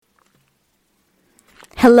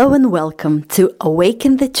Hello and welcome to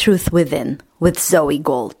Awaken the Truth Within with Zoe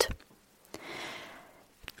Gold.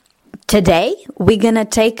 Today we're going to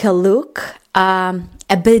take a look a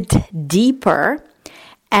bit deeper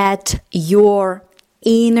at your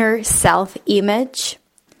inner self-image,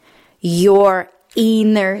 your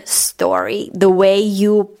inner story, the way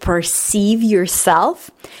you perceive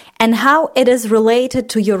yourself, and how it is related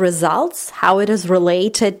to your results, how it is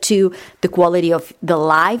related to the quality of the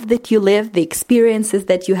life that you live, the experiences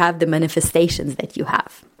that you have, the manifestations that you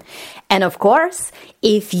have. And of course,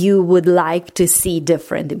 if you would like to see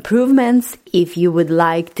different improvements, if you would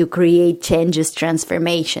like to create changes,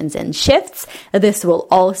 transformations, and shifts, this will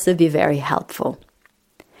also be very helpful.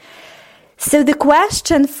 So the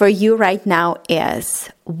question for you right now is,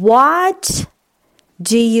 what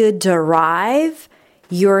do you derive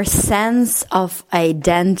your sense of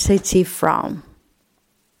identity from?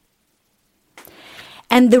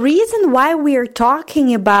 And the reason why we are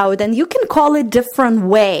talking about, and you can call it different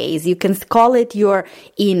ways, you can call it your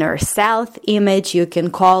inner self-image, you can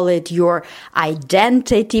call it your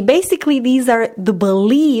identity. Basically, these are the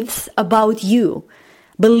beliefs about you,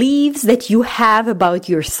 beliefs that you have about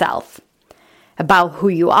yourself, about who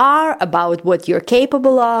you are, about what you're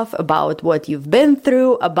capable of, about what you've been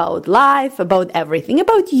through, about life, about everything,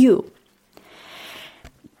 about you.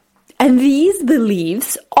 And these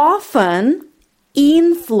beliefs often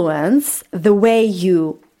influence the way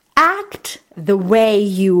you act, the way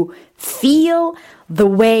you feel, the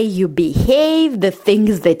way you behave, the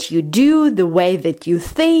things that you do, the way that you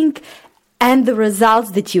think, and the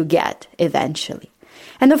results that you get eventually.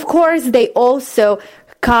 And of course, they also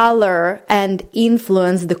color and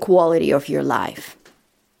influence the quality of your life.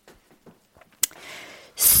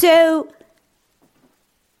 So,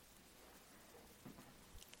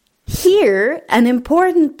 here, an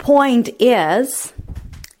important point is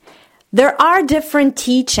there are different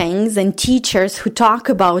teachings and teachers who talk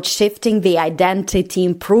about shifting the identity,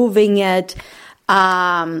 improving it,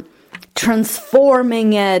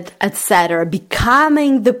 transforming it, etc.,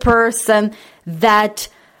 becoming the person that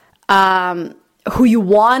who you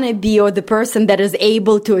want to be, or the person that is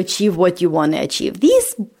able to achieve what you want to achieve.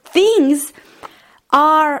 These things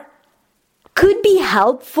could be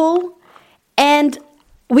helpful, and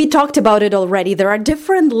we talked about it already. There are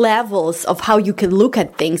different levels of how you can look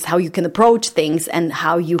at things, how you can approach things, and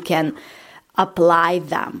how you can apply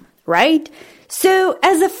them, right? So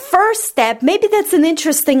as a first step, maybe that's an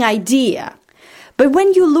interesting idea. But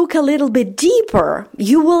when you look a little bit deeper,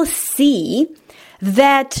 you will see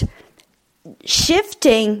that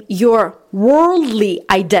shifting your worldly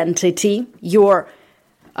identity, your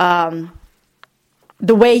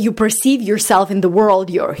the way you perceive yourself in the world,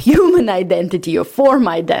 your human identity, your form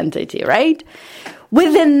identity, right?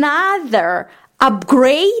 With another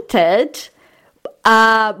upgraded,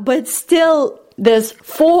 but still this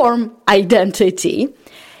form identity,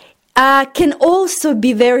 can also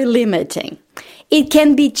be very limiting. It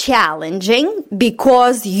can be challenging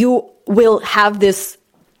because you will have this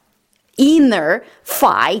inner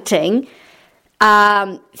fighting,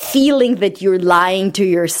 feeling that you're lying to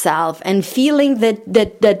yourself and feeling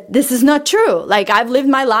that this is not true. Like, I've lived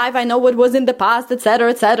my life, I know what was in the past, etc.,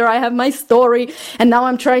 etc. I have my story, and now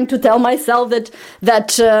I'm trying to tell myself that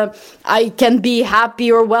I can be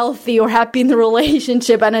happy or wealthy or happy in the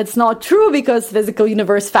relationship, and it's not true because physical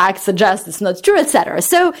universe facts suggest it's not true, etc.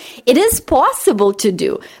 So it is possible to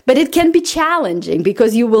do, but it can be challenging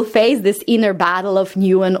because you will face this inner battle of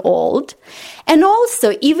new and old. And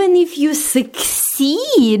also, even if you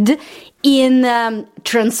succeed in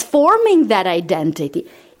transforming that identity,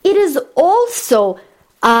 it is also,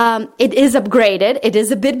 it is upgraded, it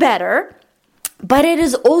is a bit better, but it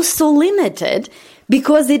is also limited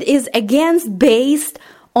because it is, again, based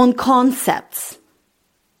on concepts,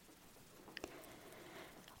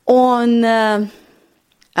 on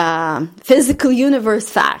physical universe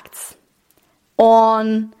facts,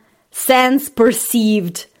 on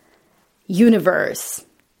sense-perceived universe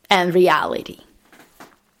and reality,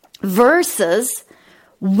 versus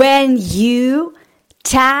when you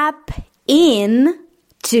tap in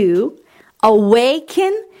to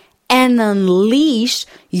awaken and unleash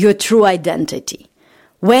your true identity.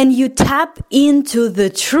 When you tap into the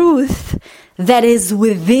truth that is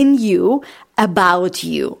within you about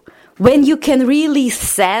you. When you can really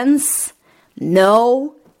sense,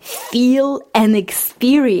 know, feel, and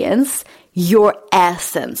experience your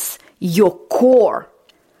essence, your core.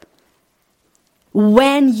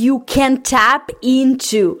 When you can tap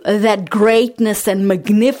into that greatness and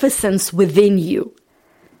magnificence within you,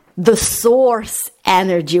 the source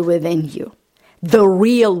energy within you, the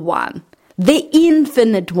real one, the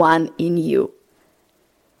infinite one in you,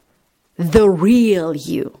 the real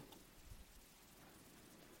you.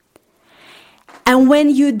 And when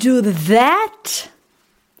you do that,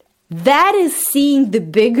 that is seeing the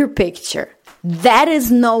bigger picture. That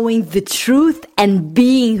is knowing the truth and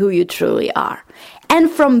being who you truly are. And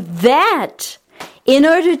from that, in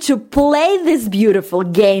order to play this beautiful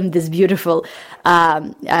game, this beautiful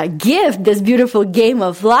gift, this beautiful game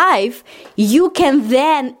of life, you can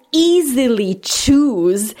then easily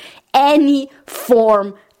choose any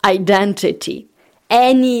form identity,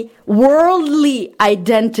 any worldly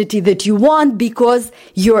identity that you want, because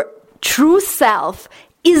your true self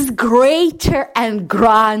is greater and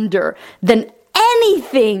grander than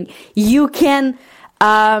anything you can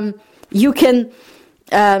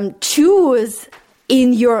choose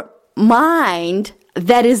in your mind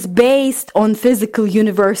that is based on physical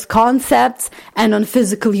universe concepts and on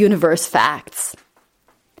physical universe facts.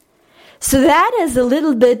 So that is a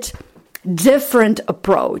little bit different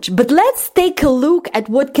approach. But let's take a look at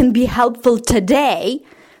what can be helpful today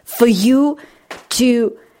for you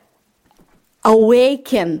to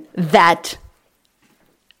awaken that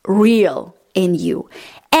real in you.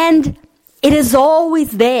 And it is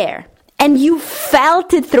always there. And you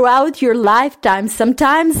felt it throughout your lifetime,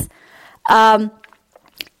 sometimes in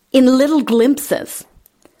little glimpses.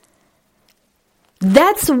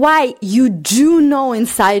 That's why you do know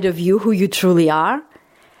inside of you who you truly are.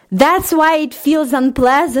 That's why it feels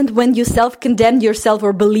unpleasant when you self-condemn yourself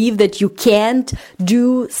or believe that you can't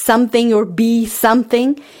do something or be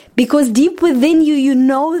something, because deep within you, you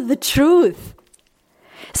know the truth.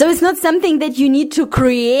 So it's not something that you need to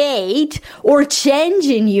create or change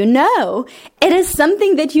in you. No, it is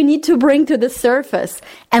something that you need to bring to the surface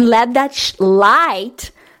and let that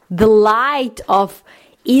light, the light of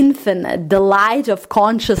infinite, the light of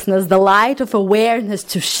consciousness, the light of awareness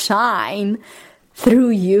to shine through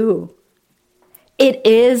you. It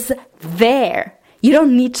is there. You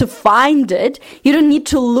don't need to find it. You don't need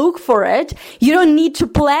to look for it. You don't need to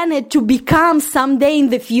plan it to become someday in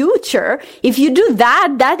the future. If you do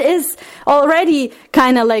that, that is already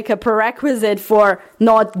kind of like a prerequisite for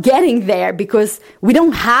not getting there, because we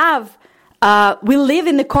don't have, we live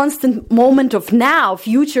in the constant moment of now.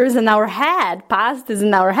 Future is in our head. Past is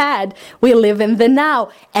in our head. We live in the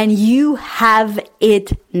now, and you have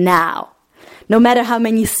it now. No matter how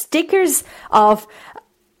many stickers of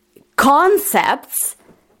concepts,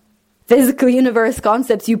 physical universe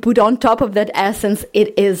concepts you put on top of that essence,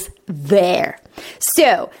 it is there.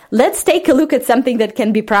 So let's take a look at something that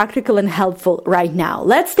can be practical and helpful right now.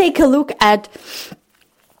 Let's take a look at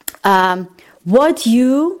what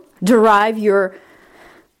you derive your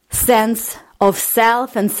sense of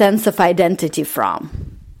self and sense of identity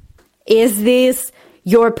from. Is this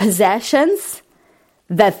your possessions?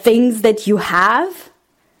 The things that you have,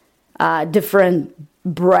 different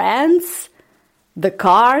brands, the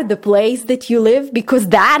car, the place that you live, because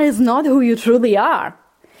that is not who you truly are.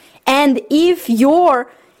 And if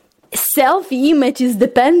your self-image is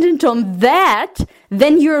dependent on that,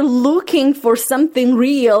 then you're looking for something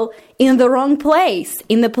real in the wrong place,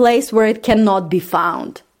 in the place where it cannot be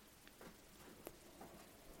found.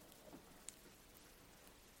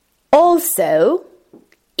 Also,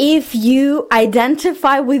 if you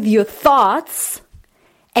identify with your thoughts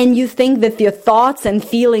and you think that your thoughts and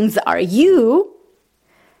feelings are you,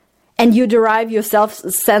 and you derive your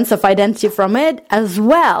sense of identity from it as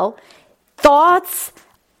well, thoughts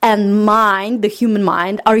and mind, the human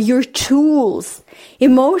mind, are your tools.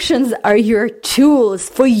 Emotions are your tools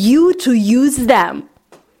for you to use them.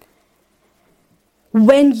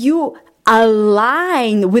 When you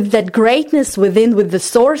align with that greatness within, with the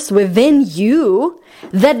source within you,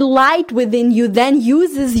 that light within you then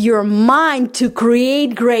uses your mind to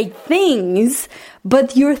create great things,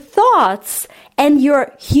 but your thoughts and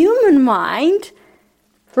your human mind,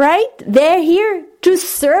 right? They're here to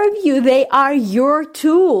serve you. They are your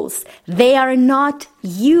tools. They are not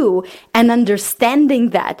you. And understanding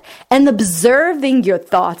that and observing your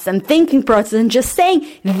thoughts and thinking process and just saying,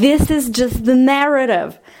 this is just the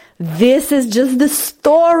narrative. This is just the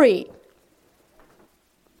story.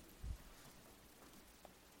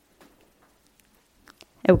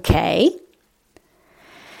 Okay.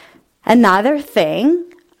 Another thing,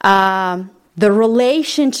 the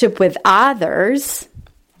relationship with others.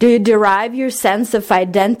 Do you derive your sense of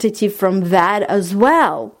identity from that as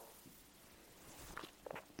well?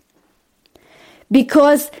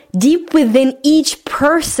 Because deep within each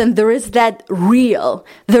person, there is that real,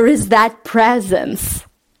 there is that presence.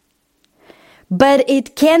 But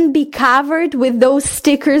it can be covered with those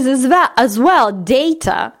stickers as well,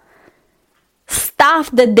 data, stuff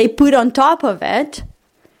that they put on top of it,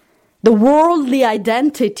 the worldly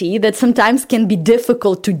identity that sometimes can be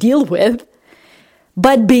difficult to deal with.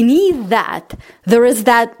 But beneath that, there is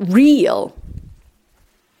that real.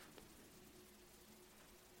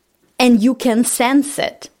 And you can sense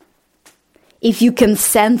it. If you can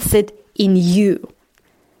sense it in you.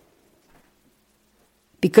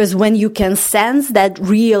 Because when you can sense that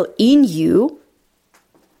real in you,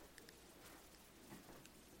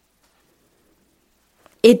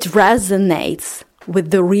 it resonates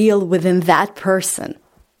with the real within that person.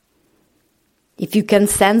 If you can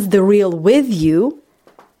sense the real with you,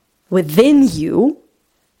 within you,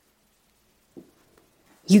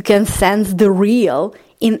 you can sense the real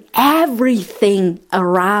in everything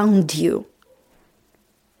around you.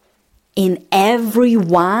 In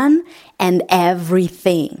everyone and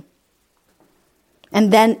everything.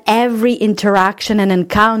 And then every interaction and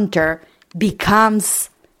encounter becomes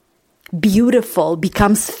beautiful,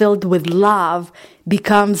 becomes filled with love,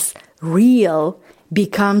 becomes real,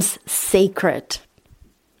 becomes sacred.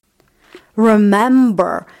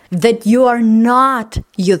 Remember that you are not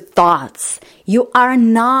your thoughts. You are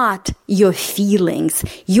not your feelings.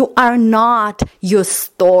 You are not your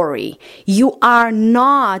story. You are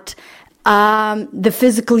not the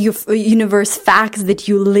physical universe facts that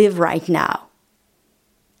you live right now.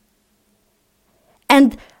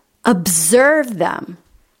 And observe them.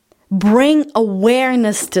 Bring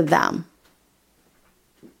awareness to them.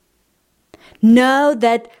 Know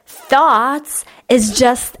that thoughts is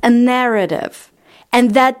just a narrative.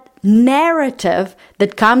 And that narrative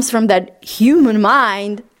that comes from that human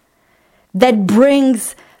mind that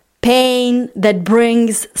brings pain, that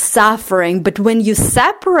brings suffering. But when you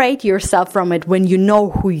separate yourself from it, when you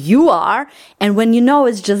know who you are, and when you know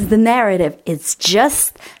it's just the narrative, it's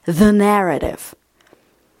just the narrative.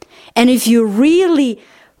 And if you really,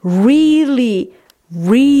 really,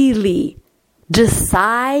 really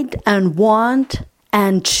decide and want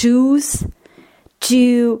and choose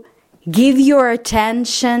to give your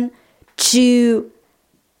attention to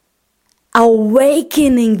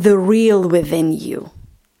awakening the real within you,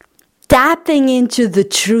 tapping into the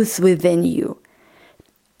truth within you,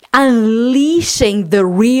 unleashing the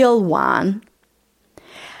real one,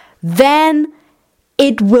 then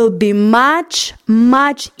it will be much,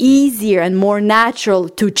 much easier and more natural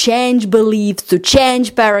to change beliefs, to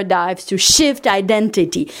change paradigms, to shift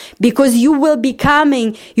identity. Because you will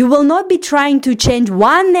not be trying to change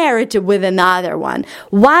one narrative with another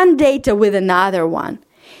one data with another one.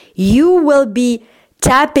 You will be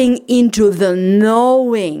tapping into the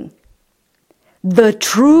knowing, the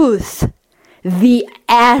truth, the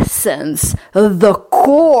essence, the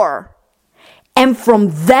core. And from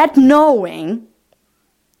that knowing,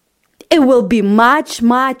 it will be much,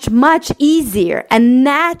 much, much easier and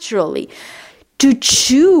naturally to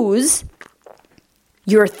choose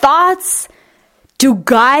your thoughts, to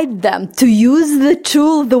guide them, to use the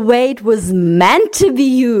tool the way it was meant to be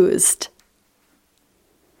used.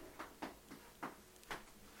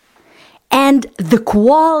 And the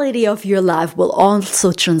quality of your life will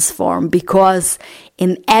also transform, because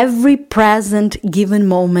in every present given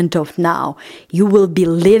moment of now, you will be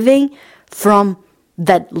living from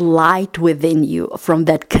that light within you, from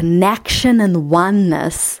that connection and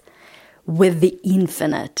oneness with the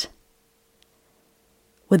infinite,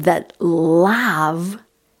 with that love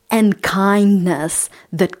and kindness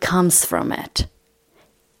that comes from it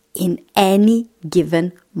in any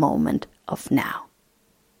given moment of now.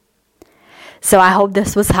 So I hope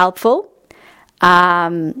this was helpful.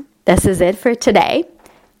 This is it for today,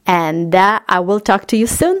 and I will talk to you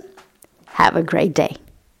soon. Have a great day.